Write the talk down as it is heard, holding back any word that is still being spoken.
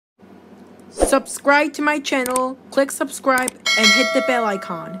Subscribe to my channel, click subscribe, and hit the bell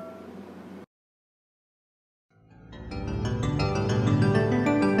icon.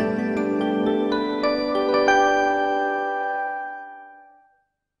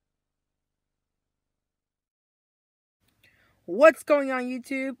 What's going on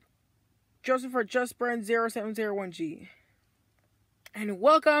YouTube? Joseph for JustBren0701 G. And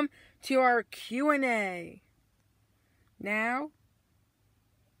welcome to our Q&A. Now,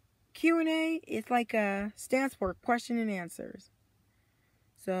 Q&A is stands for question and answers.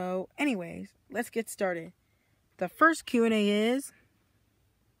 So, anyways, let's get started. The first Q&A is,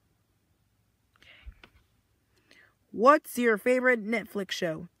 what's your favorite Netflix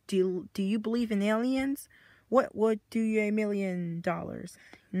show? Do you believe in aliens? What would do you $1 million?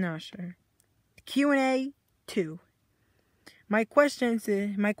 Not sure. Q&A 2. My questions,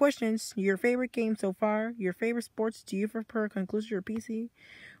 your favorite game so far, your favorite sports, do you prefer conclusive or PC?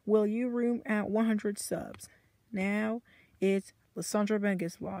 Will you room at 100 subs? Now, it's Lysandra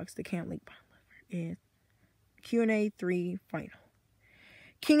Bengus Vlogs, the Camp Link Pilot. Q&A 3 final.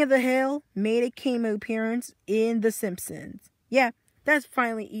 King of the Hill made a cameo appearance in The Simpsons. Yeah, that's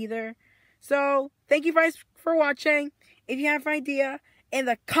finally either. So, thank you guys for watching. If you have an idea, in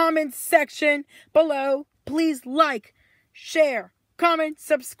the comments section below, please like, share, comment,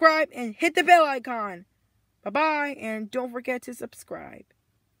 subscribe, and hit the bell icon. Bye-bye, and don't forget to subscribe.